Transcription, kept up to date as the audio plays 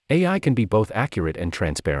AI can be both accurate and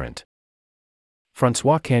transparent.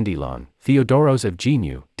 François Candillon, Theodoros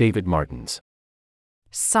Evgeniu, David Martins.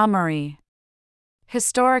 Summary.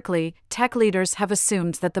 Historically, tech leaders have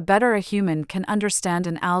assumed that the better a human can understand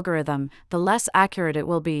an algorithm, the less accurate it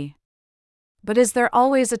will be. But is there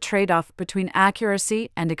always a trade-off between accuracy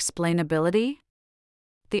and explainability?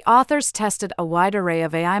 The authors tested a wide array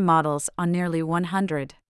of AI models on nearly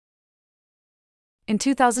 100. In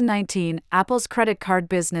 2019, Apple's credit card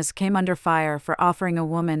business came under fire for offering a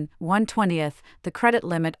woman 1/20th the credit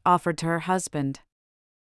limit offered to her husband.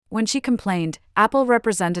 When she complained, Apple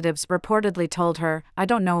representatives reportedly told her, "I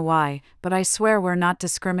don't know why, but I swear we're not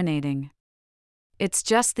discriminating. It's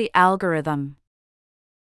just the algorithm."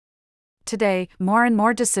 Today, more and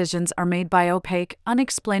more decisions are made by opaque,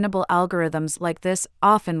 unexplainable algorithms like this,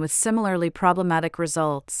 often with similarly problematic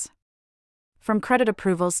results. From credit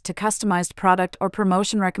approvals to customized product or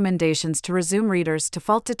promotion recommendations to resume readers to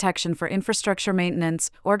fault detection for infrastructure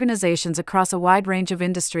maintenance, organizations across a wide range of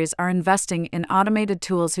industries are investing in automated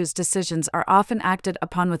tools whose decisions are often acted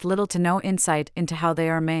upon with little to no insight into how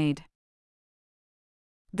they are made.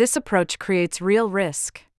 This approach creates real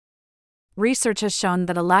risk. Research has shown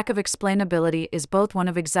that a lack of explainability is both one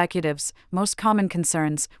of executives' most common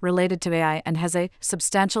concerns related to AI and has a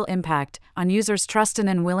substantial impact on users' trust in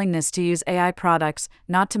and willingness to use AI products,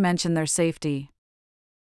 not to mention their safety.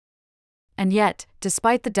 And yet,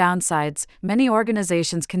 despite the downsides, many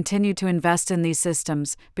organizations continue to invest in these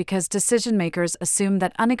systems because decision makers assume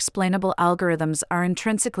that unexplainable algorithms are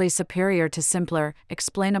intrinsically superior to simpler,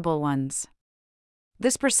 explainable ones.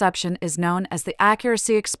 This perception is known as the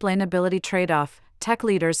accuracy-explainability trade-off. Tech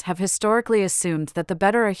leaders have historically assumed that the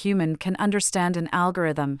better a human can understand an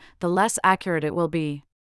algorithm, the less accurate it will be.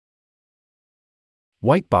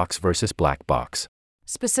 White box versus black box.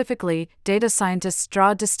 Specifically, data scientists draw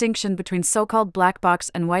a distinction between so-called black box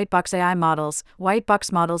and white box AI models. White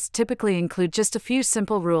box models typically include just a few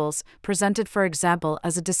simple rules, presented for example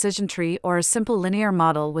as a decision tree or a simple linear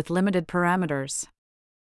model with limited parameters.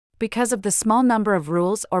 Because of the small number of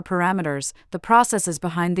rules or parameters, the processes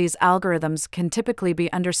behind these algorithms can typically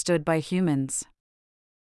be understood by humans.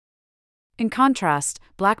 In contrast,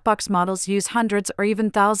 black box models use hundreds or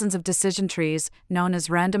even thousands of decision trees, known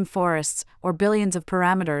as random forests, or billions of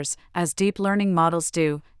parameters, as deep learning models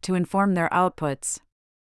do, to inform their outputs.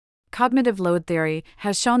 Cognitive load theory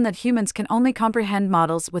has shown that humans can only comprehend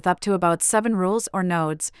models with up to about 7 rules or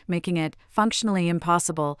nodes, making it functionally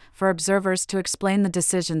impossible for observers to explain the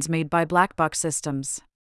decisions made by black box systems.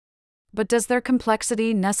 But does their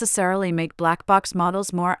complexity necessarily make black box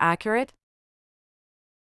models more accurate?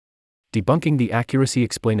 Debunking the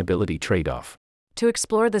accuracy-explainability trade-off. To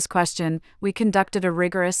explore this question, we conducted a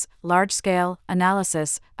rigorous, large-scale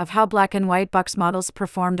analysis of how black and white box models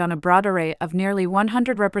performed on a broad array of nearly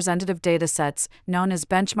 100 representative datasets, known as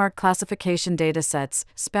benchmark classification datasets,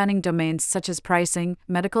 spanning domains such as pricing,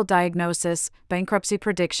 medical diagnosis, bankruptcy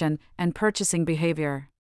prediction, and purchasing behavior.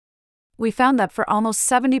 We found that for almost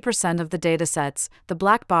 70% of the datasets, the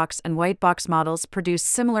black box and white box models produced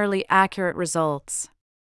similarly accurate results.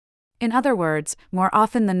 In other words, more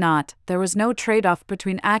often than not, there was no trade-off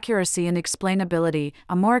between accuracy and explainability.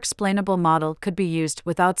 A more explainable model could be used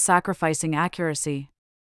without sacrificing accuracy.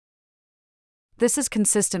 This is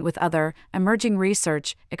consistent with other, emerging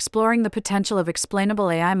research, exploring the potential of explainable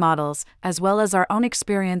AI models, as well as our own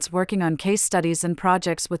experience working on case studies and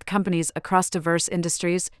projects with companies across diverse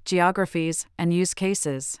industries, geographies, and use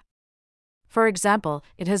cases. For example,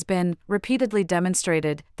 it has been repeatedly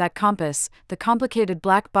demonstrated that COMPAS, the complicated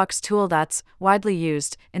black box tool that's widely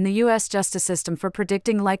used in the U.S. justice system for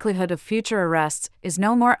predicting likelihood of future arrests, is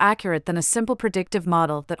no more accurate than a simple predictive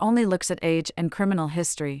model that only looks at age and criminal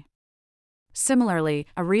history. Similarly,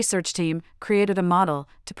 a research team created a model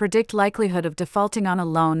to predict likelihood of defaulting on a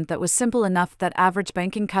loan that was simple enough that average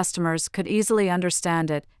banking customers could easily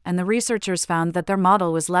understand it, and the researchers found that their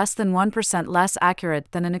model was less than 1% less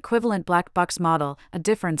accurate than an equivalent black box model, a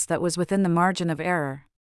difference that was within the margin of error.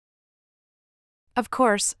 Of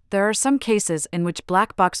course, there are some cases in which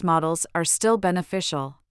black box models are still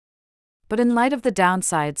beneficial. But in light of the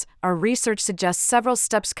downsides, our research suggests several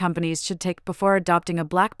steps companies should take before adopting a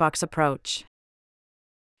black box approach.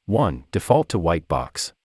 1. Default to white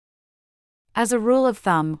box. As a rule of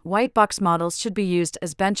thumb, white box models should be used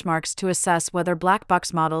as benchmarks to assess whether black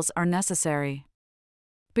box models are necessary.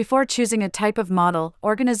 Before choosing a type of model,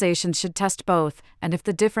 organizations should test both, and if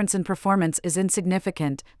the difference in performance is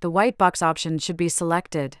insignificant, the white box option should be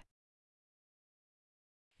selected.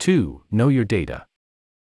 2. Know your data.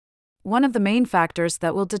 One of the main factors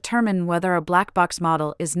that will determine whether a black box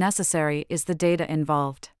model is necessary is the data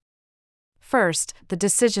involved. First, the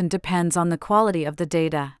decision depends on the quality of the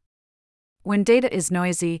data. When data is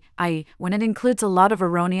noisy, i.e., when it includes a lot of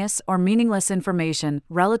erroneous or meaningless information,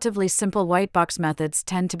 relatively simple white box methods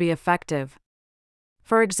tend to be effective.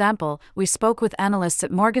 For example, we spoke with analysts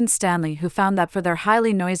at Morgan Stanley who found that for their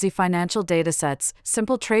highly noisy financial datasets,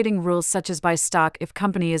 simple trading rules such as buy stock if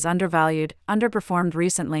company is undervalued, underperformed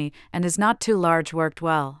recently, and is not too large worked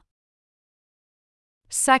well.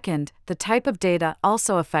 Second, the type of data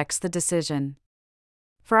also affects the decision.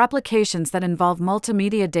 For applications that involve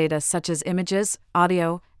multimedia data such as images,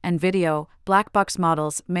 audio, and video, black box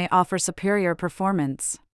models may offer superior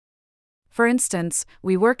performance. For instance,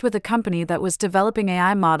 we worked with a company that was developing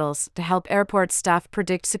AI models to help airport staff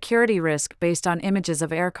predict security risk based on images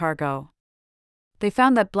of air cargo. They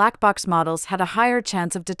found that black box models had a higher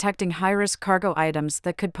chance of detecting high-risk cargo items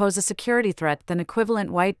that could pose a security threat than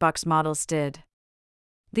equivalent white box models did.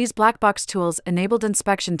 These black box tools enabled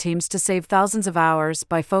inspection teams to save thousands of hours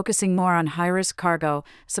by focusing more on high-risk cargo,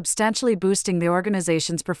 substantially boosting the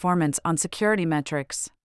organization's performance on security metrics.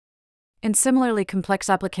 In similarly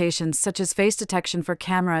complex applications such as face detection for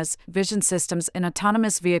cameras, vision systems in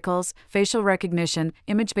autonomous vehicles, facial recognition,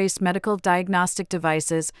 image-based medical diagnostic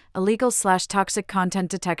devices, illegal/toxic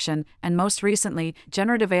content detection, and most recently,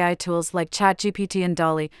 generative AI tools like ChatGPT and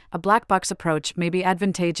DALL-E, a black box approach may be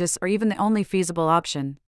advantageous or even the only feasible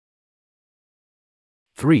option.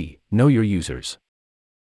 3. Know your users.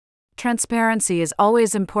 Transparency is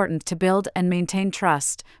always important to build and maintain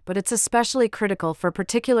trust, but it's especially critical for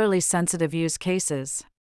particularly sensitive use cases.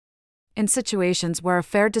 In situations where a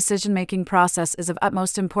fair decision-making process is of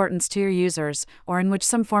utmost importance to your users, or in which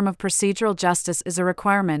some form of procedural justice is a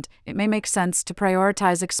requirement, it may make sense to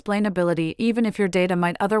prioritize explainability even if your data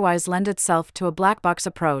might otherwise lend itself to a black box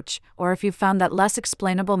approach, or if you've found that less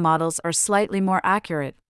explainable models are slightly more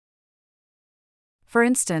accurate. For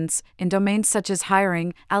instance, in domains such as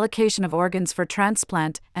hiring, allocation of organs for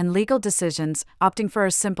transplant, and legal decisions, opting for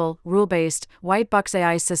a simple, rule-based, white box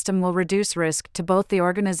AI system will reduce risk to both the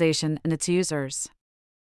organization and its users.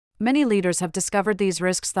 Many leaders have discovered these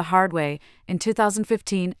risks the hard way. In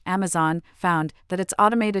 2015, Amazon found that its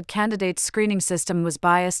automated candidate screening system was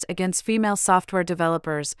biased against female software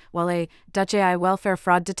developers, while a Dutch AI welfare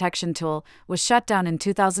fraud detection tool was shut down in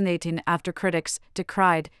 2018 after critics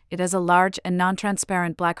decried it as a large and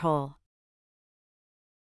non-transparent black hole.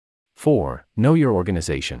 4. Know your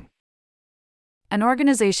organization. An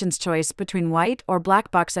organization's choice between white or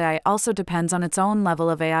black box AI also depends on its own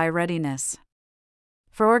level of AI readiness.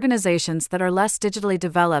 For organizations that are less digitally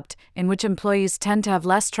developed, in which employees tend to have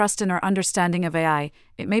less trust in or understanding of AI,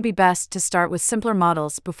 it may be best to start with simpler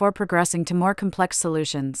models before progressing to more complex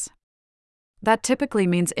solutions. That typically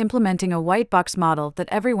means implementing a white box model that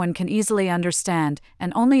everyone can easily understand,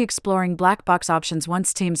 and only exploring black box options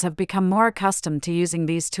once teams have become more accustomed to using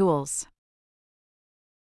these tools.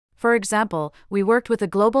 For example, we worked with a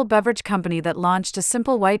global beverage company that launched a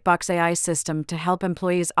simple white box AI system to help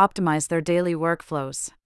employees optimize their daily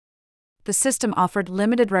workflows. The system offered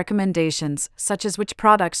limited recommendations, such as which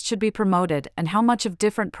products should be promoted and how much of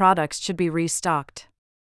different products should be restocked.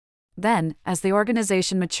 Then, as the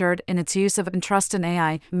organization matured in its use of trust in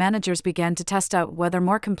AI, managers began to test out whether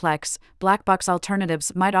more complex, black box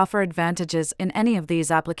alternatives might offer advantages in any of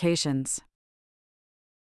these applications.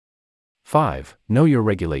 5. Know your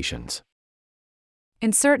regulations.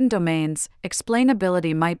 In certain domains,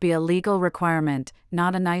 explainability might be a legal requirement,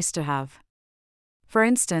 not a nice-to-have. For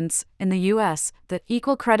instance, in the U.S., the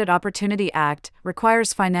Equal Credit Opportunity Act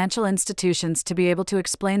requires financial institutions to be able to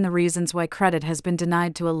explain the reasons why credit has been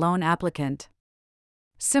denied to a loan applicant.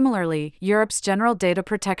 Similarly, Europe's General Data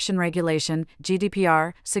Protection Regulation,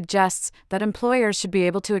 GDPR, suggests that employers should be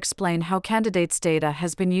able to explain how candidates' data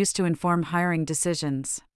has been used to inform hiring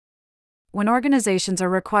decisions. When organizations are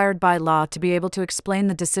required by law to be able to explain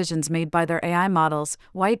the decisions made by their AI models,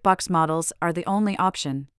 white box models are the only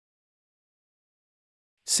option.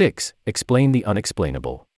 6. Explain the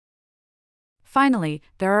unexplainable. Finally,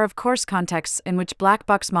 there are of course contexts in which black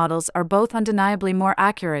box models are both undeniably more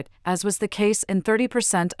accurate, as was the case in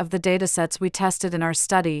 30% of the datasets we tested in our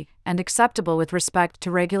study, and acceptable with respect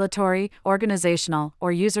to regulatory, organizational,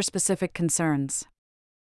 or user-specific concerns.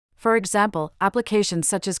 For example, applications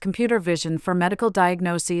such as computer vision for medical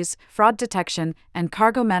diagnoses, fraud detection, and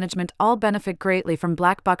cargo management all benefit greatly from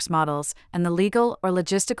black box models, and the legal or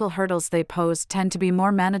logistical hurdles they pose tend to be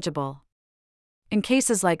more manageable. In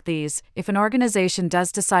cases like these, if an organization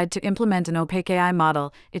does decide to implement an opaque AI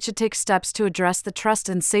model, it should take steps to address the trust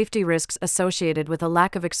and safety risks associated with a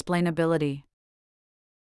lack of explainability.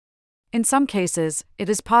 In some cases, it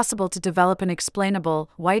is possible to develop an explainable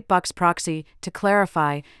white box proxy to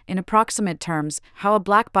clarify, in approximate terms, how a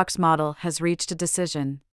black box model has reached a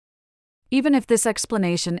decision. Even if this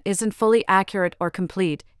explanation isn't fully accurate or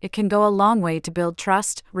complete, it can go a long way to build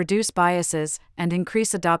trust, reduce biases, and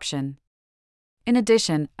increase adoption. In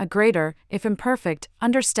addition, a greater, if imperfect,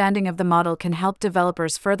 understanding of the model can help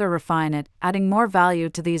developers further refine it, adding more value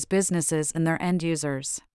to these businesses and their end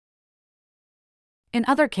users. In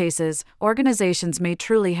other cases, organizations may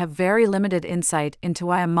truly have very limited insight into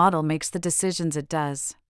why a model makes the decisions it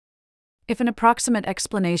does. If an approximate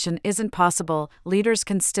explanation isn't possible, leaders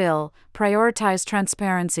can still prioritize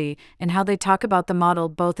transparency in how they talk about the model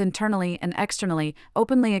both internally and externally,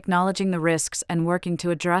 openly acknowledging the risks and working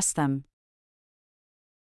to address them.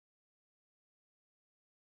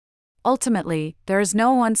 Ultimately, there is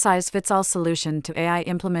no one-size-fits-all solution to AI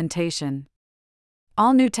implementation.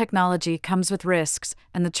 All new technology comes with risks,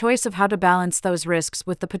 and the choice of how to balance those risks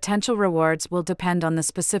with the potential rewards will depend on the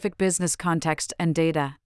specific business context and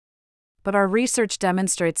data. But our research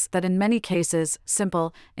demonstrates that in many cases,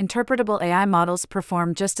 simple, interpretable AI models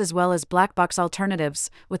perform just as well as black box alternatives,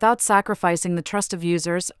 without sacrificing the trust of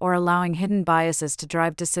users or allowing hidden biases to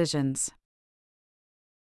drive decisions.